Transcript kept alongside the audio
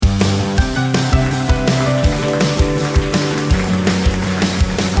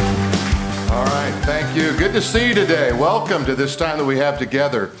Good to see you today. Welcome to this time that we have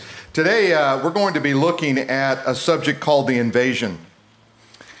together. Today, we're going to be looking at a subject called the invasion.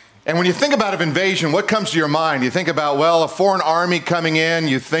 And when you think about an invasion, what comes to your mind? You think about, well, a foreign army coming in.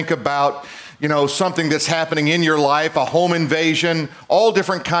 You think about, something that's happening in your life, a home invasion. All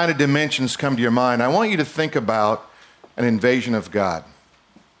different kind of dimensions come to your mind. I want you to think about an invasion of God.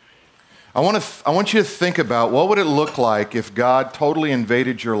 I want you to think about what would it look like if God totally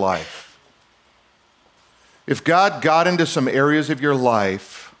invaded your life. If God got into some areas of your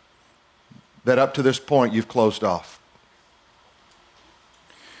life that up to this point you've closed off.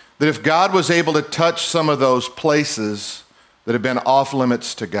 That if God was able to touch some of those places that have been off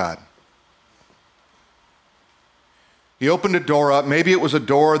limits to God. He opened a door up. Maybe it was a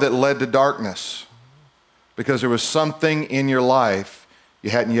door that led to darkness because there was something in your life you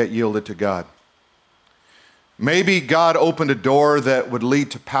hadn't yet yielded to God. Maybe God opened a door that would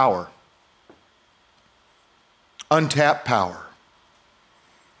lead to power. Untapped power.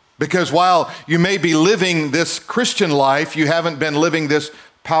 Because while you may be living this Christian life, you haven't been living this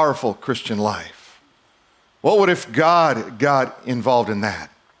powerful Christian life. What would if God got involved in that?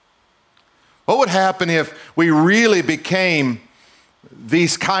 What would happen if we really became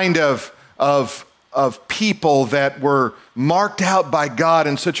these kind of people that were marked out by God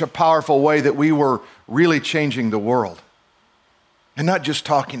in such a powerful way that we were really changing the world and not just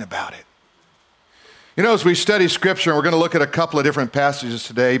talking about it? As we study Scripture, we're going to look at a couple of different passages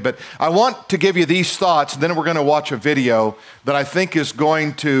today, but I want to give you these thoughts, and then we're going to watch a video that I think is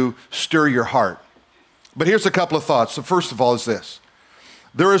going to stir your heart. But here's a couple of thoughts. So first of all is this.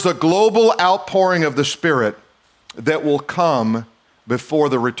 There is a global outpouring of the Spirit that will come before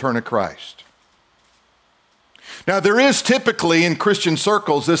the return of Christ. Now, there is typically in Christian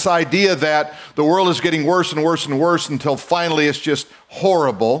circles this idea that the world is getting worse and worse and worse until finally it's just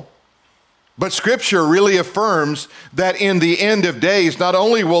horrible. But Scripture really affirms that in the end of days, not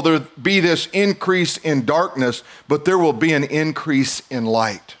only will there be this increase in darkness, but there will be an increase in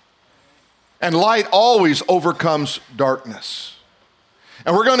light. And light always overcomes darkness.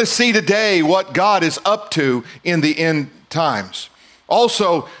 And we're going to see today what God is up to in the end times.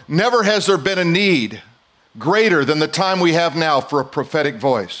 Also, never has there been a need greater than the time we have now for a prophetic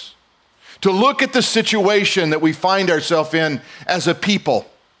voice. To look at the situation that we find ourselves in as a people,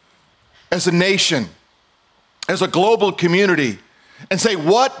 as a nation, as a global community, and say,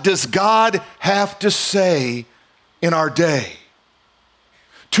 what does God have to say in our day?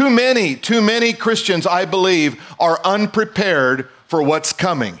 Too many Christians, I believe, are unprepared for what's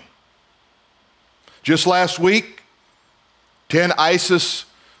coming. Just last week, 10 ISIS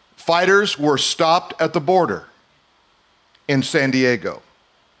fighters were stopped at the border in San Diego.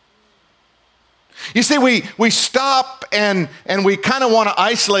 You see, we stop and we kind of want to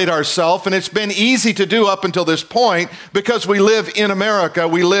isolate ourselves, and it's been easy to do up until this point because we live in America,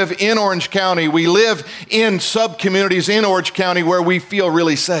 we live in Orange County, we live in sub-communities in Orange County where we feel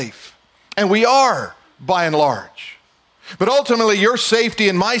really safe. And we are, by and large. But ultimately, your safety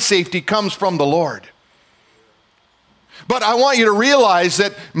and my safety comes from the Lord. But I want you to realize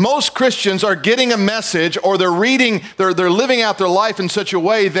that most Christians are getting a message, or they're living out their life in such a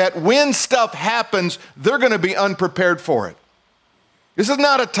way that when stuff happens, they're going to be unprepared for it. This is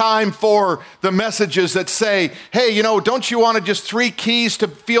not a time for the messages that say, hey, don't you want just 3 keys to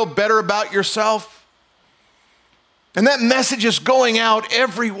feel better about yourself? And that message is going out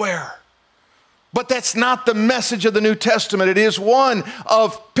everywhere. But that's not the message of the New Testament. It is one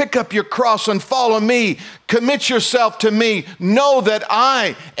of pick up your cross and follow me. Commit yourself to me. Know that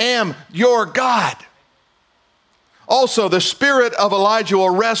I am your God. Also, the spirit of Elijah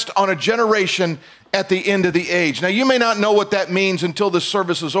will rest on a generation at the end of the age. Now, you may not know what that means until the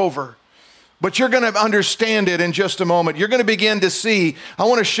service is over, but you're going to understand it in just a moment. You're going to begin to see. I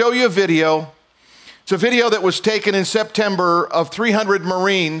want to show you a video. It's a video that was taken in September of 300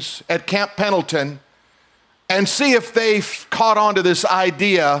 Marines at Camp Pendleton, and see if they've caught on to this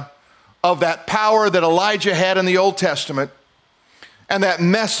idea of that power that Elijah had in the Old Testament and that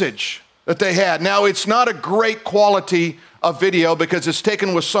message that they had. Now, it's not a great quality of video because it's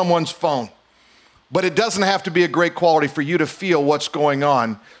taken with someone's phone, but it doesn't have to be a great quality for you to feel what's going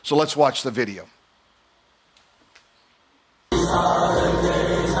on. So let's watch the video.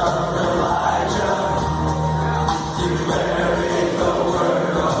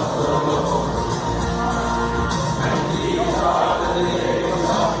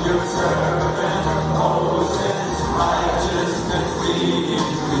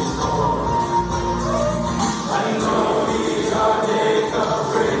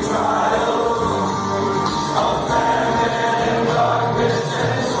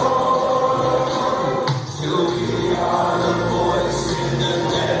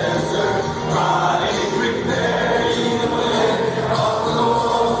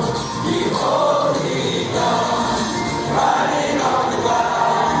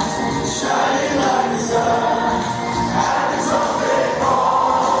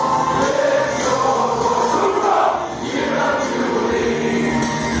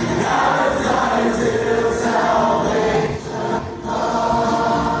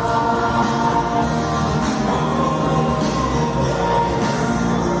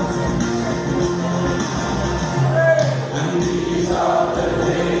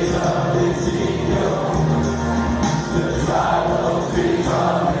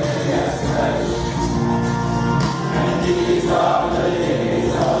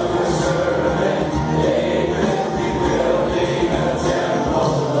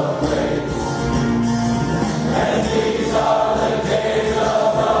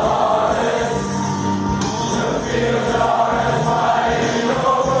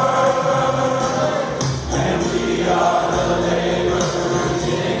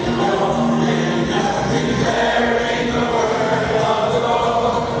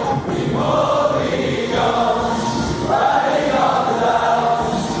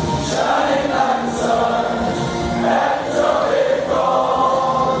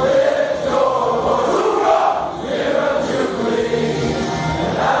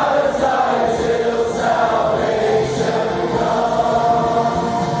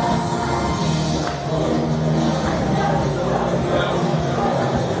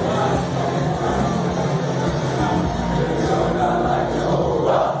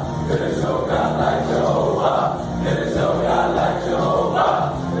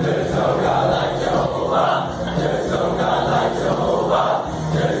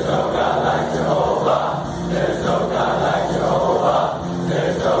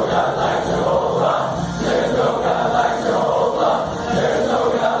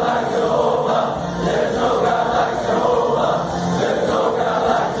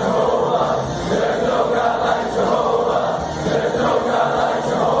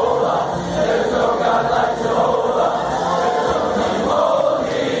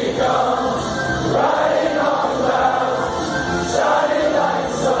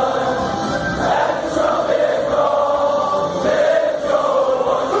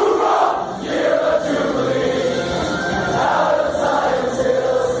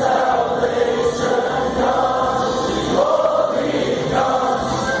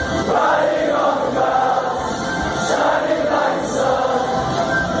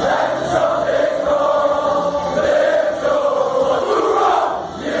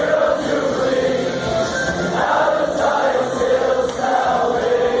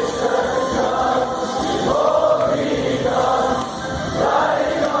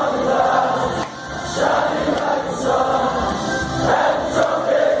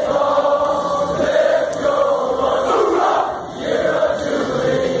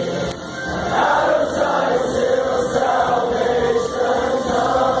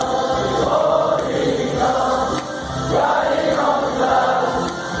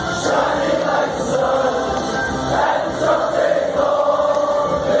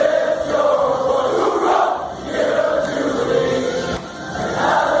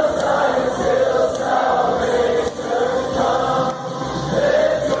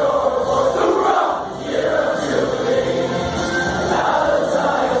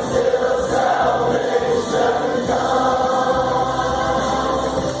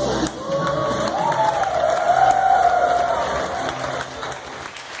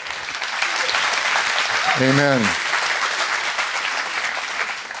 Amen.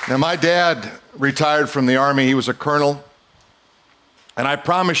 Now, my dad retired from the Army. He was a colonel. And I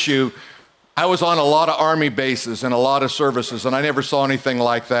promise you, I was on a lot of Army bases and a lot of services, and I never saw anything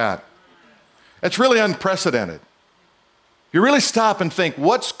like that. It's really unprecedented. You really stop and think,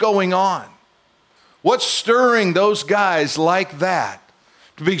 what's going on? What's stirring those guys like that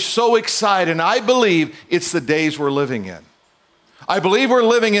to be so excited? And I believe it's the days we're living in. I believe we're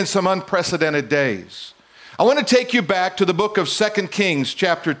living in some unprecedented days. I want to take you back to the book of 2 Kings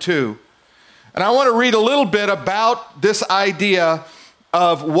chapter 2. And I want to read a little bit about this idea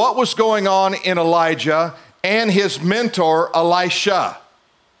of what was going on in Elijah and his mentor, Elisha.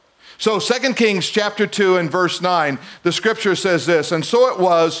 So 2 Kings chapter 2 and verse 9, the scripture says this, and so it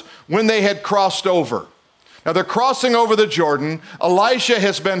was when they had crossed over. Now they're crossing over the Jordan. Elisha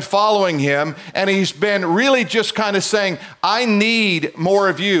has been following him, and he's been really just kind of saying, I need more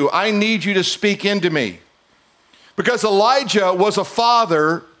of you. I need you to speak into me. Because Elijah was a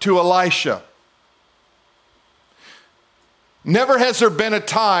father to Elisha. Never has there been a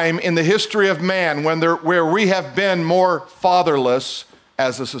time in the history of man where we have been more fatherless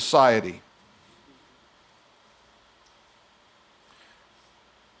as a society.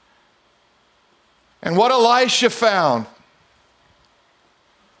 And what Elisha found,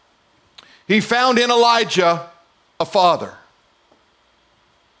 he found in Elijah a father.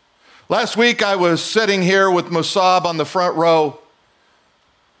 Last week I was sitting here with Musab on the front row,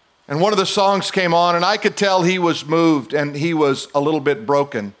 and one of the songs came on, and I could tell he was moved and he was a little bit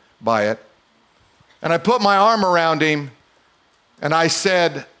broken by it. And I put my arm around him and I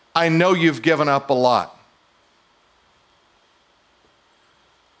said, I know you've given up a lot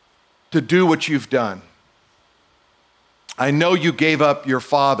to do what you've done. I know you gave up your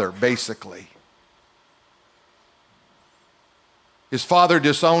father, basically. His father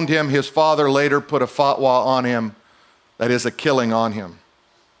disowned him. His father later put a fatwa on him, that is a killing on him.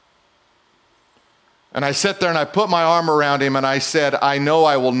 And I sat there and I put my arm around him and I said, I know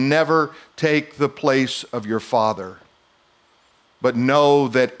I will never take the place of your father, but know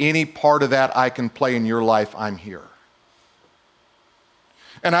that any part of that I can play in your life, I'm here.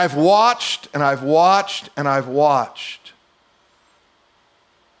 And I've watched and I've watched and I've watched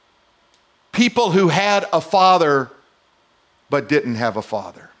people who had a father but didn't have a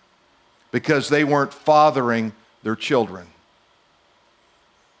father because they weren't fathering their children.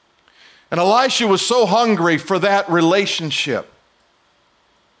 And Elisha was so hungry for that relationship,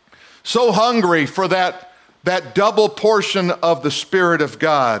 so hungry for that double portion of the Spirit of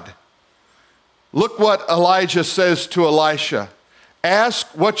God. Look what Elijah says to Elisha. Ask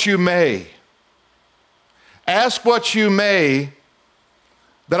what you may. Ask what you may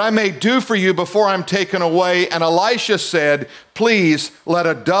that I may do for you before I'm taken away. And Elisha said, please let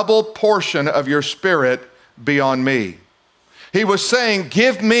a double portion of your Spirit be on me. He was saying,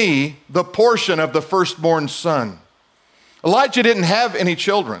 give me the portion of the firstborn son. Elijah didn't have any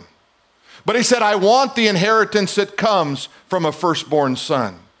children, but he said, I want the inheritance that comes from a firstborn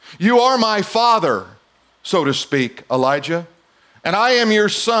son. You are my father, so to speak, Elijah, and I am your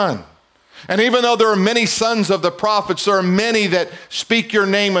son. And even though there are many sons of the prophets, there are many that speak your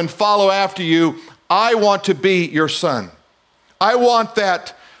name and follow after you, I want to be your son. I want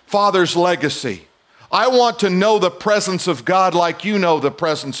that father's legacy. I want to know the presence of God like you know the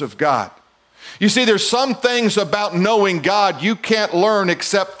presence of God. You see, there's some things about knowing God you can't learn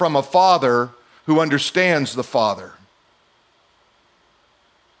except from a father who understands the Father.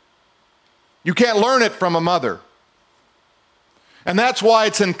 You can't learn it from a mother. And that's why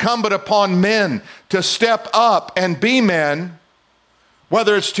it's incumbent upon men to step up and be men,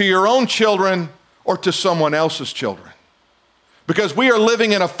 whether it's to your own children or to someone else's children. Because we are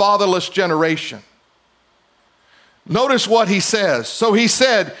living in a fatherless generation. Notice what he says. So he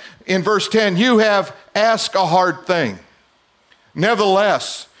said in verse 10, you have asked a hard thing.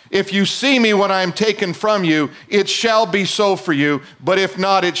 Nevertheless, if you see me when I am taken from you, it shall be so for you, but if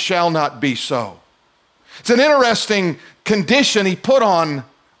not, it shall not be so. It's an interesting condition he put on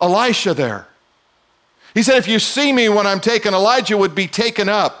Elisha there. He said, if you see me when I'm taken, Elijah would be taken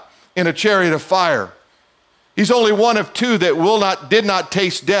up in a chariot of fire. He's only one of two that did not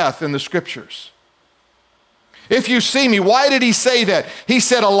taste death in the scriptures. If you see me, why did he say that? He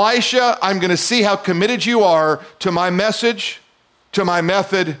said, Elisha, I'm going to see how committed you are to my message, to my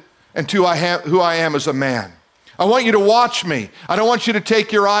method, and to who I am as a man. I want you to watch me. I don't want you to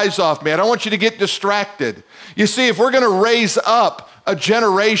take your eyes off me. I don't want you to get distracted. You see, if we're going to raise up a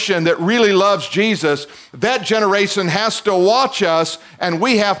generation that really loves Jesus, that generation has to watch us, and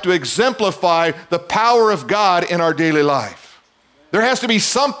we have to exemplify the power of God in our daily life. There has to be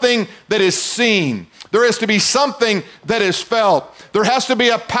something that is seen, There is to be something that is felt. There has to be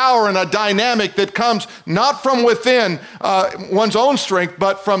a power and a dynamic that comes not from within one's own strength,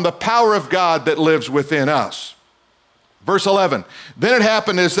 but from the power of God that lives within us. Verse 11, then it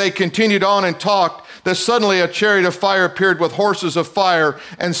happened as they continued on and talked that suddenly a chariot of fire appeared with horses of fire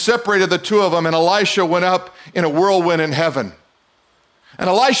and separated the two of them, and Elisha went up in a whirlwind in heaven. And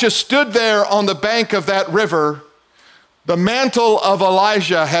Elisha stood there on the bank of that river. The mantle of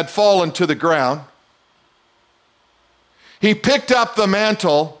Elijah had fallen to the ground. He picked up the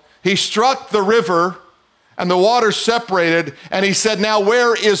mantle, he struck the river, and the water separated, and he said, now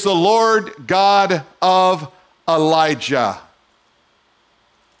where is the Lord God of Elijah?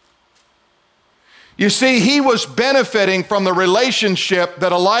 You see, he was benefiting from the relationship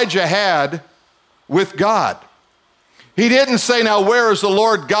that Elijah had with God. He didn't say, now where is the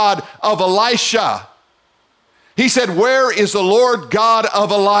Lord God of Elisha? He said, where is the Lord God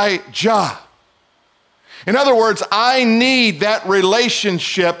of Elijah? In other words, I need that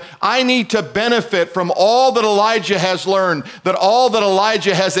relationship. I need to benefit from all that Elijah has learned, that all that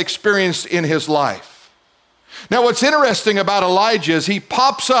Elijah has experienced in his life. Now, what's interesting about Elijah is he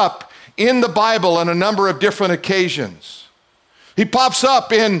pops up in the Bible on a number of different occasions. He pops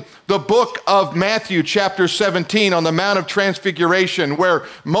up in the book of Matthew, chapter 17, on the Mount of Transfiguration, where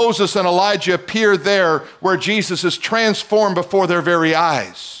Moses and Elijah appear there, where Jesus is transformed before their very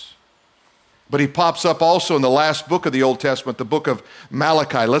eyes. But he pops up also in the last book of the Old Testament, the book of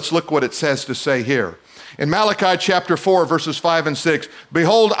Malachi. Let's look what it says to say here. In Malachi chapter 4, verses 5 and 6,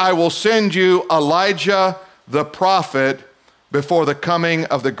 behold, I will send you Elijah the prophet before the coming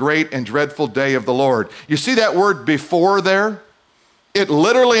of the great and dreadful day of the Lord. You see that word before there? It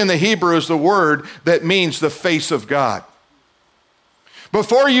literally in the Hebrew is the word that means the face of God.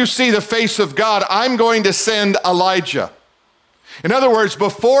 Before you see the face of God, I'm going to send Elijah. In other words,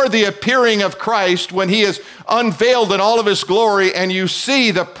 before the appearing of Christ, when he is unveiled in all of his glory and you see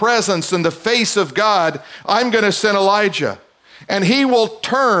the presence and the face of God, I'm going to send Elijah. And he will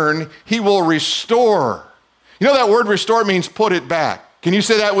turn, he will restore. You know that word restore means put it back. Can you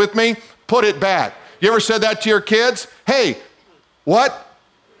say that with me? Put it back. You ever said that to your kids? Hey, what?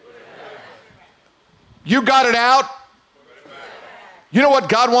 You got it out? You know what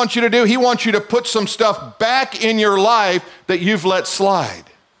God wants you to do? He wants you to put some stuff back in your life that you've let slide.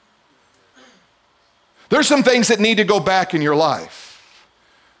 There's some things that need to go back in your life.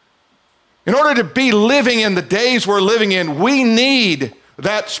 In order to be living in the days we're living in, we need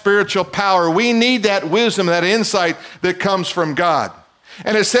that spiritual power. We need that wisdom, that insight that comes from God.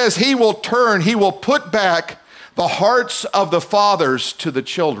 And it says he will turn, he will put back the hearts of the fathers to the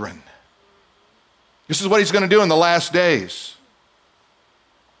children. This is what he's going to do in the last days.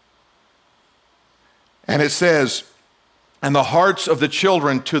 And it says, and the hearts of the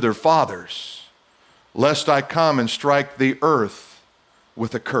children to their fathers, lest I come and strike the earth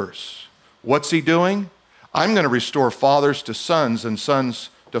with a curse. What's he doing? I'm going to restore fathers to sons and sons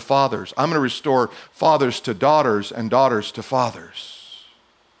to fathers. I'm going to restore fathers to daughters and daughters to fathers.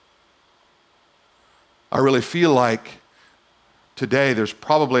 I really feel like today there's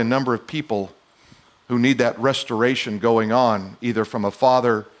probably a number of people who need that restoration going on, either from a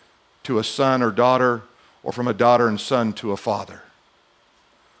father to a son or daughter, or from a daughter and son to a father.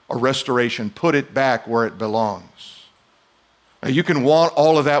 A restoration, put it back where it belongs. Now, you can want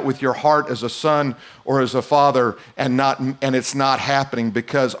all of that with your heart as a son or as a father, and it's not happening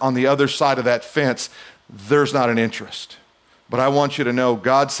because on the other side of that fence, there's not an interest. But I want you to know,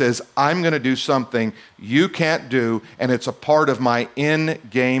 God says, I'm going to do something you can't do, and it's a part of my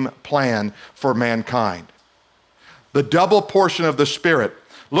in-game plan for mankind. The double portion of the Spirit.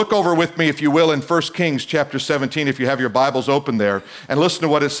 Look over with me, if you will, in 1 Kings chapter 17, if you have your Bibles open there, and listen to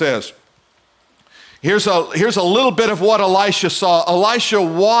what it says. Here's a little bit of what Elisha saw. Elisha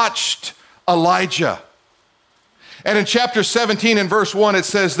watched Elijah. And in chapter 17 and verse 1, it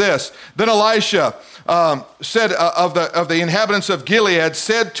says this, then Elisha said of the inhabitants of Gilead,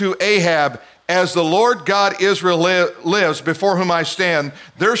 said to Ahab, as the Lord God Israel lives, before whom I stand,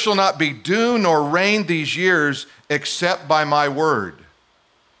 there shall not be dew nor rain these years except by my word.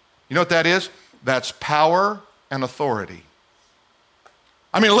 You know what that is? That's power and authority.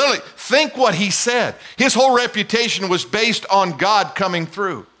 I mean, literally, think what he said. His whole reputation was based on God coming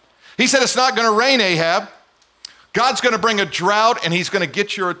through. He said, it's not going to rain, Ahab. God's going to bring a drought, and he's going to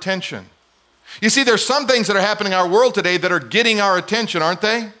get your attention. You see, there's some things that are happening in our world today that are getting our attention, aren't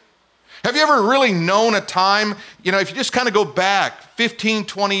they? Have you ever really known a time, if you just kind of go back 15,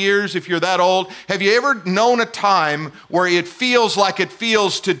 20 years, if you're that old, have you ever known a time where it feels like it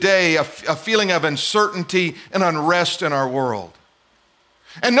feels today, a feeling of uncertainty and unrest in our world?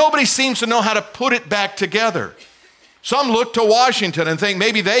 And nobody seems to know how to put it back together. Some look to Washington and think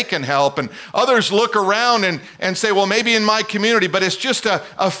maybe they can help, and others look around and say, well, maybe in my community, but it's just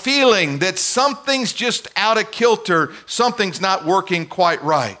a feeling that something's just out of kilter, something's not working quite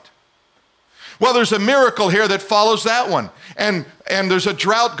right. Well, there's a miracle here that follows that one. And there's a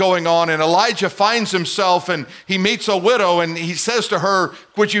drought going on, and Elijah finds himself, and he meets a widow, and he says to her,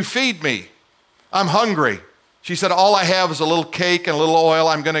 would you feed me? I'm hungry. She said, all I have is a little cake and a little oil.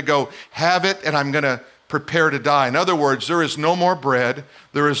 I'm going to go have it, and I'm going to prepare to die. In other words, there is no more bread,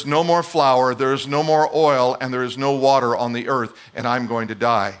 there is no more flour, there is no more oil, and there is no water on the earth, and I'm going to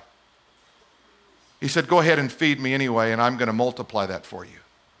die. He said, go ahead and feed me anyway, and I'm going to multiply that for you.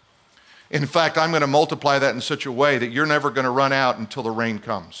 In fact, I'm going to multiply that in such a way that you're never going to run out until the rain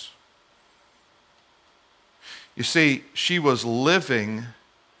comes. You see, she was living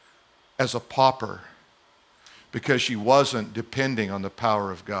as a pauper because she wasn't depending on the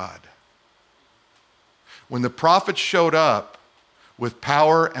power of God. When the prophet showed up with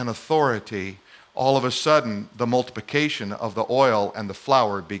power and authority, all of a sudden the multiplication of the oil and the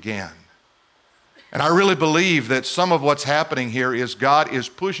flour began. And I really believe that some of what's happening here is God is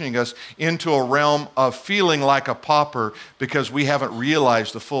pushing us into a realm of feeling like a pauper because we haven't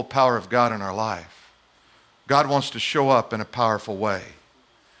realized the full power of God in our life. God wants to show up in a powerful way.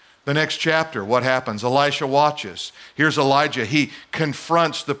 The next chapter, what happens? Elisha watches. Here's Elijah. He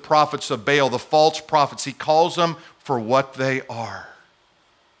confronts the prophets of Baal, the false prophets. He calls them for what they are.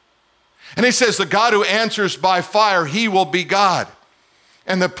 And he says, the God who answers by fire, he will be God.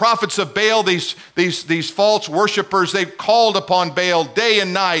 And the prophets of Baal, these false worshipers, they called upon Baal day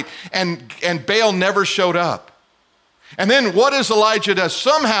and night, and Baal never showed up. And then what does Elijah do?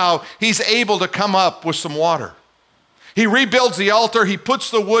 Somehow he's able to come up with some water. He rebuilds the altar, he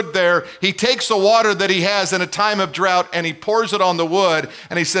puts the wood there, he takes the water that he has in a time of drought and he pours it on the wood,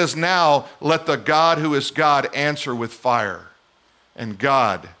 and he says, now let the God who is God answer with fire. And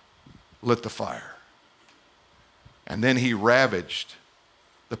God lit the fire. And then he ravaged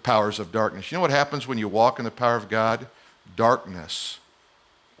the powers of darkness. You know what happens when you walk in the power of God? Darkness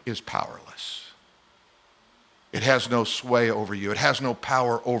is powerless. It has no sway over you. It has no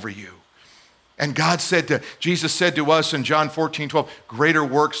power over you. And Jesus said to us in John 14:12, greater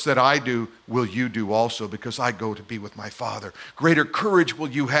works that I do will you do also, because I go to be with my Father. Greater courage will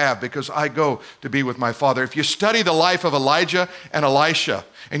you have because I go to be with my Father. If you study the life of Elijah and Elisha,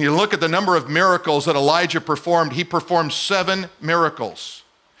 and you look at the number of miracles that Elijah performed, he performed 7 miracles.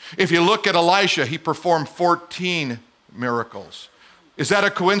 If you look at Elisha, he performed 14 miracles. Is that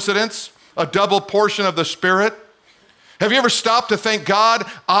a coincidence? A double portion of the Spirit? Have you ever stopped to think, God,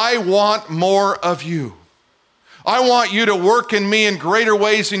 I want more of you. I want you to work in me in greater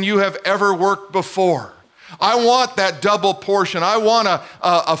ways than you have ever worked before. I want that double portion. I want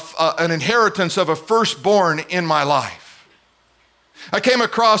an inheritance of a firstborn in my life. I came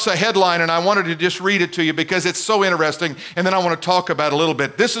across a headline and I wanted to just read it to you because it's so interesting, and then I want to talk about it a little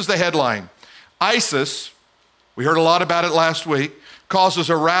bit. This is the headline. ISIS, we heard a lot about it last week, causes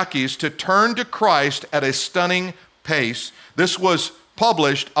Iraqis to turn to Christ at a stunning pace. This was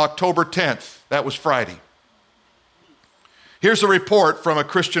published October 10th. That was Friday. Here's a report from a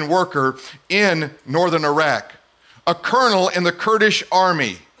Christian worker in northern Iraq. A colonel in the Kurdish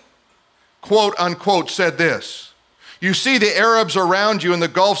army, quote unquote, said this: you see, the Arabs around you in the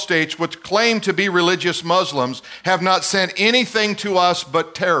Gulf states, which claim to be religious Muslims, have not sent anything to us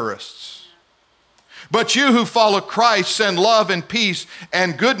but terrorists. But you who follow Christ send love and peace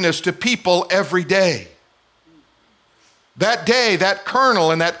and goodness to people every day. That day, that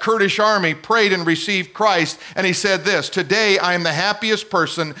colonel in that Kurdish army prayed and received Christ, and he said this: today I am the happiest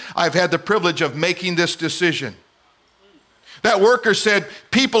person I've had the privilege of making this decision. That worker said,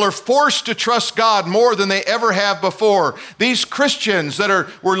 people are forced to trust God more than they ever have before. These Christians that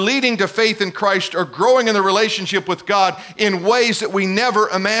were leading to faith in Christ are growing in the relationship with God in ways that we never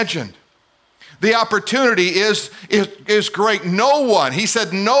imagined. The opportunity is great. No one, he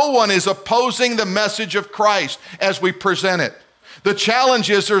said, no one is opposing the message of Christ as we present it. The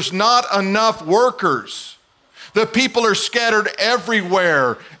challenge is there's not enough workers. The people are scattered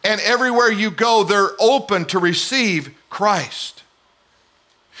everywhere, and everywhere you go, they're open to receive Christ.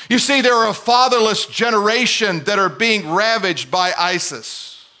 You see, there are a fatherless generation that are being ravaged by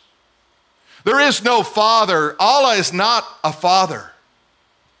ISIS. There is no father. Allah is not a father.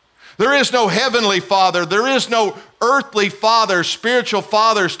 There is no heavenly father. There is no earthly father, spiritual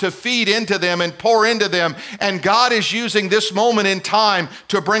fathers to feed into them and pour into them. And God is using this moment in time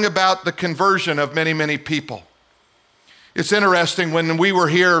to bring about the conversion of many, many people. It's interesting, when we were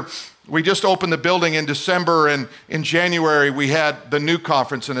here We just opened the building in December, and in January we had the new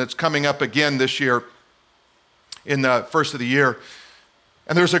conference, and it's coming up again this year in the first of the year.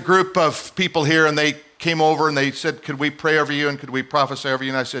 And there's a group of people here, and they came over and they said, could we pray over you and could we prophesy over you?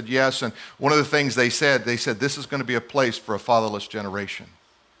 And I said, yes. And one of the things they said, this is going to be a place for a fatherless generation.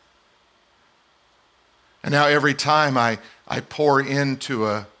 And now every time I pour into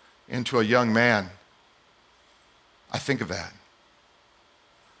a young man, I think of that.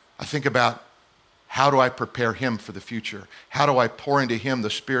 I think about, how do I prepare him for the future? How do I pour into him the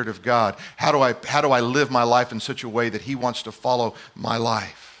Spirit of God? How do I live my life in such a way that he wants to follow my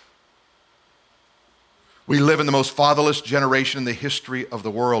life? We live in the most fatherless generation in the history of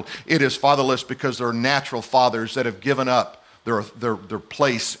the world. It is fatherless because there are natural fathers that have given up their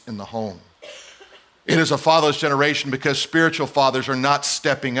place in the home. It is a fatherless generation because spiritual fathers are not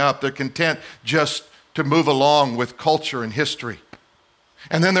stepping up. They're content just to move along with culture and history.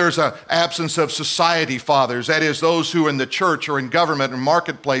 And then there's an absence of society fathers. That is, those who in the church or in government and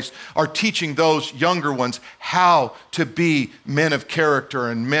marketplace are teaching those younger ones how to be men of character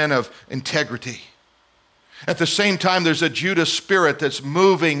and men of integrity. At the same time, there's a Judas spirit that's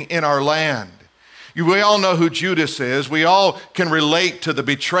moving in our land. We all know who Judas is. We all can relate to the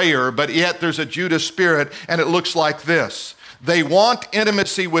betrayer, but yet there's a Judas spirit, and it looks like this. They want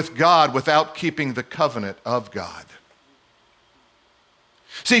intimacy with God without keeping the covenant of God.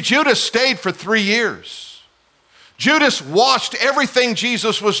 See, Judas stayed for 3 years. Judas watched everything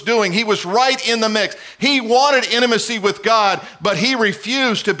Jesus was doing. He was right in the mix. He wanted intimacy with God, but he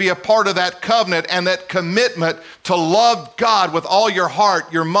refused to be a part of that covenant and that commitment to love God with all your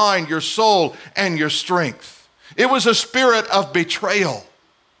heart, your mind, your soul, and your strength. It was a spirit of betrayal.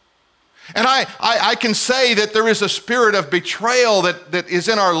 And I can say that there is a spirit of betrayal that is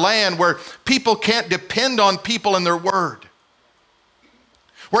in our land where people can't depend on people and their word.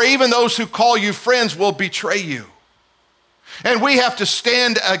 Where even those who call you friends will betray you. And we have to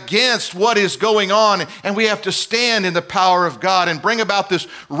stand against what is going on, and we have to stand in the power of God and bring about this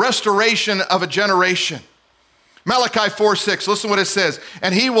restoration of a generation. Malachi 4:6, listen what it says.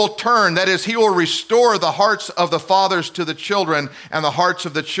 And he will turn, that is, he will restore the hearts of the fathers to the children and the hearts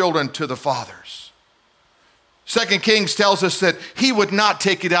of the children to the fathers. 2 Kings tells us that he would not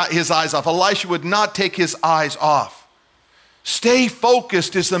take his eyes off. Elisha would not take his eyes off. Stay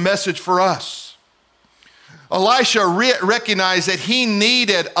focused is the message for us. Elisha recognized that he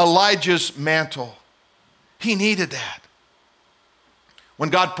needed Elijah's mantle. He needed that. When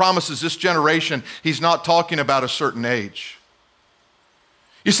God promises this generation, he's not talking about a certain age.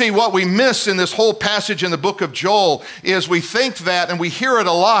 You see, what we miss in this whole passage in the book of Joel is we think that, and we hear it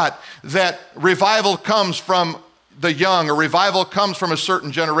a lot, that revival comes from the young, or revival comes from a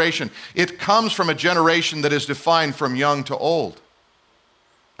certain generation. It comes from a generation that is defined from young to old.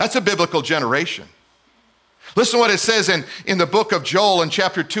 That's a biblical generation. Listen to what it says in the book of Joel in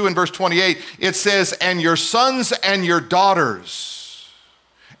chapter 2 and verse 28. It says, and your sons and your daughters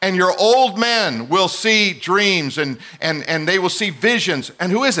and your old men will see dreams and they will see visions.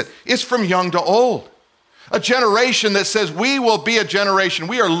 And who is it? It's from young to old. A generation that says we will be a generation.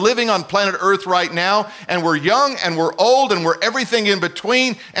 We are living on planet Earth right now, and we're young and we're old and we're everything in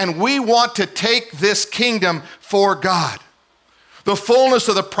between, and we want to take this kingdom for God. The fullness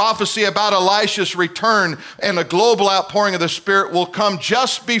of the prophecy about Elisha's return and the global outpouring of the Spirit will come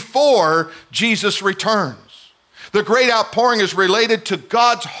just before Jesus returns. The great outpouring is related to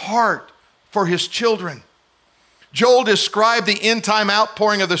God's heart for his children. Joel described the end-time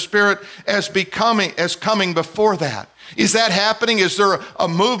outpouring of the Spirit as coming before that. Is that happening? Is there a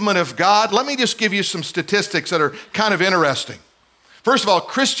movement of God? Let me just give you some statistics that are kind of interesting. First of all,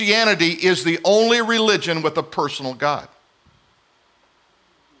 Christianity is the only religion with a personal God.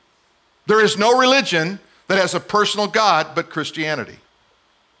 There is no religion that has a personal God but Christianity.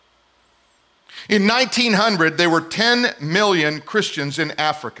 In 1900, there were 10 million Christians in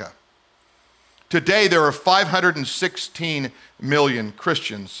Africa. Today, there are 516 million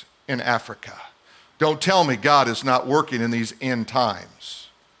Christians in Africa. Don't tell me God is not working in these end times.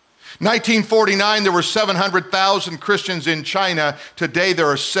 1949, there were 700,000 Christians in China. Today, there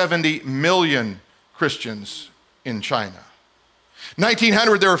are 70 million Christians in China.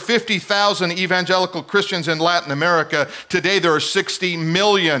 1900, there were 50,000 evangelical Christians in Latin America. Today, there are 60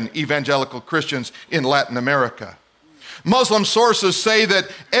 million evangelical Christians in Latin America. Muslim sources say that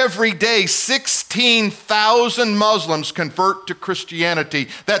every day 16,000 Muslims convert to Christianity.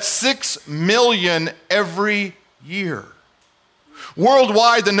 That's 6 million every year.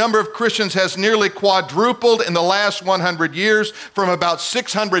 Worldwide, the number of Christians has nearly quadrupled in the last 100 years, from about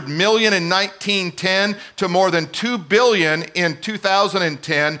 600 million in 1910 to more than 2 billion in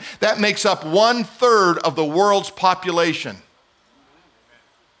 2010. That makes up 1/3 of the world's population.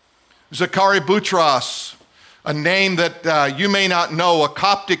 Zachary Boutros, a name that you may not know, a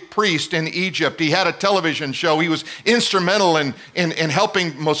Coptic priest in Egypt. He had a television show. He was instrumental in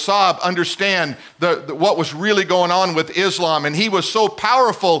helping Mossab understand what was really going on with Islam. And he was so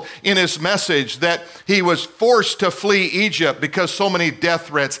powerful in his message that he was forced to flee Egypt because so many death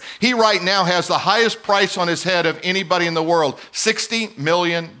threats. He right now has the highest price on his head of anybody in the world, $60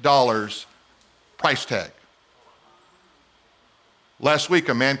 million price tag. Last week,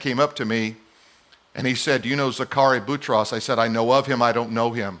 a man came up to me and he said, "Do you know Zachary Boutros?" I said, "I know of him, I don't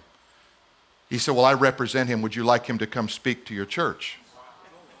know him." He said, "Well, I represent him. Would you like him to come speak to your church?"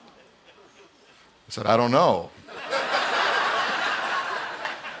 I said, "I don't know."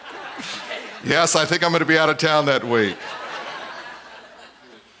 Yes, I think I'm going to be out of town that week.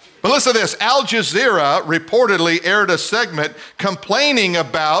 But listen to this. Al Jazeera reportedly aired a segment complaining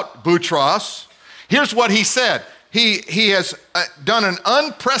about Boutros. Here's what he said. He has done an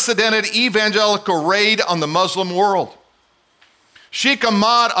unprecedented evangelical raid on the Muslim world. Sheikh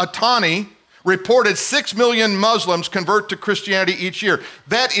Ahmad Atani reported 6 million Muslims convert to Christianity each year.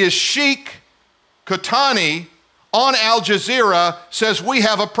 That is Sheikh Qatani on Al Jazeera says we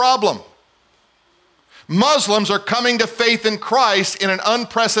have a problem. Muslims are coming to faith in Christ in an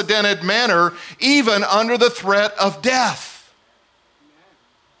unprecedented manner, even under the threat of death.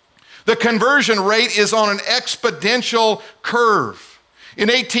 The conversion rate is on an exponential curve. In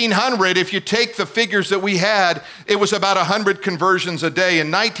 1800, if you take the figures that we had, it was about 100 conversions a day.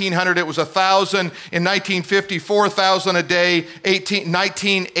 In 1900, it was 1,000. In 1950, 4,000 a day.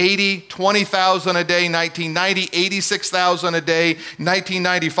 1980, 20,000 a day. 1990, 86,000 a day.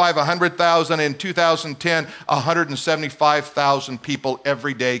 1995, 100,000. In 2010, 175,000 people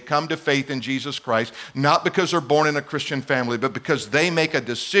every day come to faith in Jesus Christ, not because they're born in a Christian family, but because they make a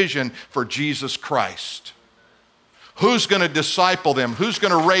decision for Jesus Christ. Who's going to disciple them? Who's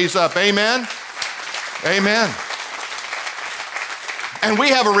going to raise up? Amen? Amen. And we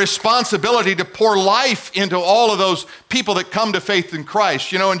have a responsibility to pour life into all of those people that come to faith in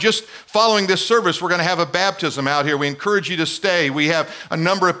Christ. You know, and just following this service, we're going to have a baptism out here. We encourage you to stay. We have a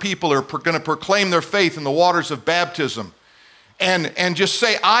number of people who are going to proclaim their faith in the waters of baptism. And just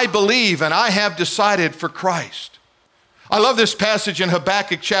say, "I believe and I have decided for Christ." I love this passage in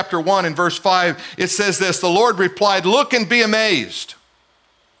Habakkuk chapter 1 and verse 5. It says this, "The Lord replied, look and be amazed.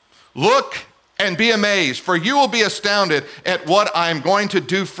 Look and be amazed, for you will be astounded at what I'm going to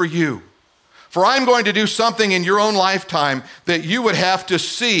do for you. For I'm going to do something in your own lifetime that you would have to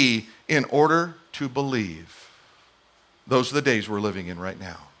see in order to believe." Those are the days we're living in right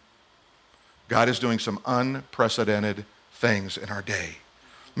now. God is doing some unprecedented things in our day.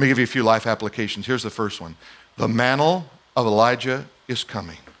 Let me give you a few life applications. Here's the first one. The mantle of Elijah is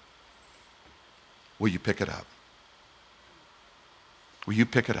coming. Will you pick it up? Will you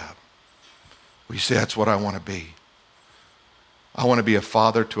pick it up? Will you say, "That's what I want to be. I want to be a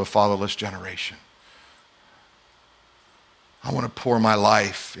father to a fatherless generation. I want to pour my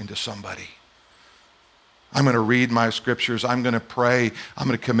life into somebody. I'm going to read my scriptures. I'm going to pray. I'm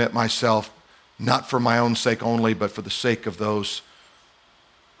going to commit myself, not for my own sake only, but for the sake of those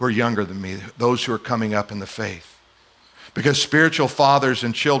who are younger than me, those who are coming up in the faith." Because spiritual fathers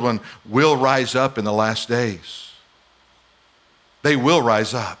and children will rise up in the last days. They will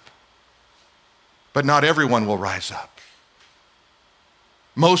rise up. But not everyone will rise up.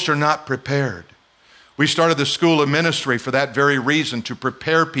 Most are not prepared. We started the School of Ministry for that very reason, to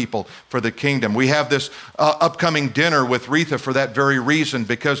prepare people for the kingdom. We have this upcoming dinner with Retha for that very reason,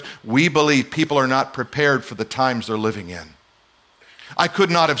 because we believe people are not prepared for the times they're living in. I could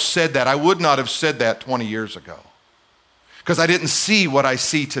not have said that. I would not have said that 20 years ago, because I didn't see what I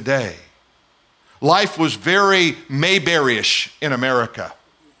see today. Life was very Mayberry-ish in America.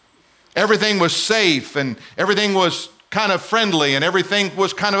 Everything was safe and everything was kind of friendly and everything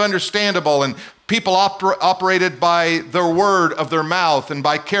was kind of understandable, and people operated by the word of their mouth and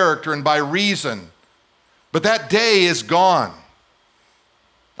by character and by reason. But that day is gone.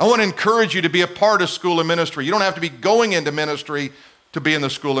 I want to encourage you to be a part of School of Ministry. You don't have to be going into ministry to be in the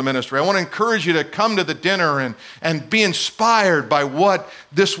School of Ministry. I want to encourage you to come to the dinner and be inspired by what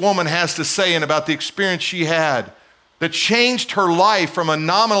this woman has to say and about the experience she had that changed her life from a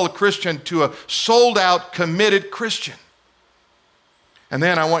nominal Christian to a sold-out, committed Christian. And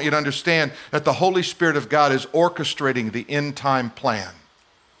then I want you to understand that the Holy Spirit of God is orchestrating the end-time plan,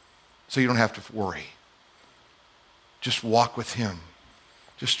 so you don't have to worry. just walk with him.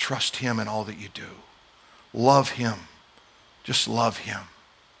 Just trust him in all that you do. Love him. Just love him.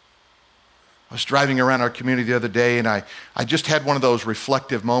 I was driving around our community the other day, and I just had one of those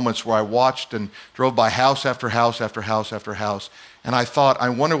reflective moments where I watched and drove by house after house after house after house, and I thought, I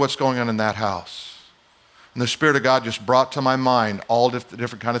wonder what's going on in that house. And the Spirit of God just brought to my mind all the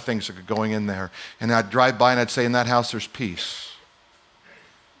different kind of things that are going in there. And I'd drive by and I'd say, in that house there's peace.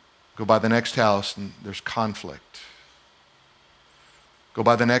 Go by the next house and there's conflict. Go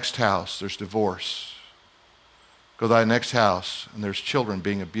by the next house, there's divorce. Go by the next house and there's children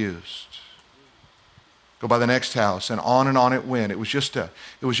being abused. Go by the next house, and on it went. It was just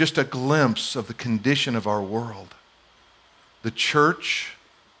a glimpse of the condition of our world. The church,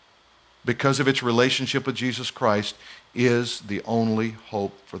 because of its relationship with Jesus Christ, is the only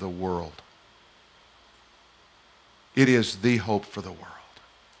hope for the world. It is the hope for the world.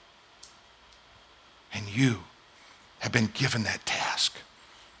 And you have been given that task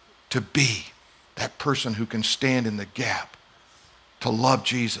to be that person who can stand in the gap, to love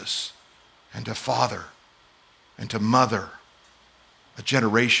Jesus and to father and to mother a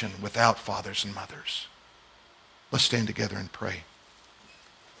generation without fathers and mothers. Let's stand together and pray.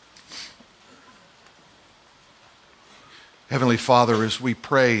 Heavenly Father, as we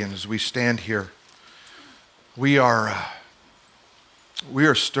pray and as we stand here, we are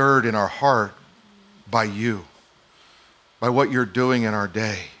stirred in our heart by you, by what you're doing in our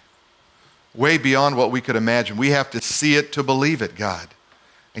day, way beyond what we could imagine. We have to see it to believe it, God.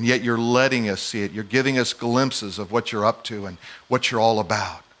 And yet you're letting us see it. You're giving us glimpses of what you're up to and what you're all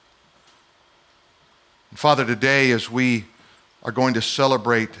about. And Father, today as we are going to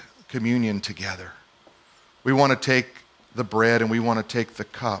celebrate communion together, we want to take the bread and we want to take the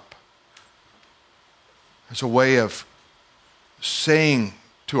cup as a way of saying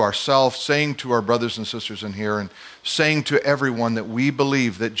to ourselves, saying to our brothers and sisters in here, and saying to everyone that we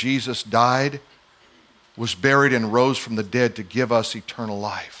believe that Jesus died, was buried, and rose from the dead to give us eternal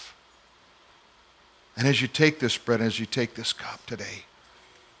life. And as you take this bread and as you take this cup today,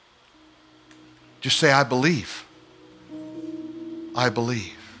 just say, I believe. I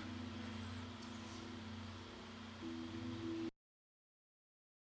believe.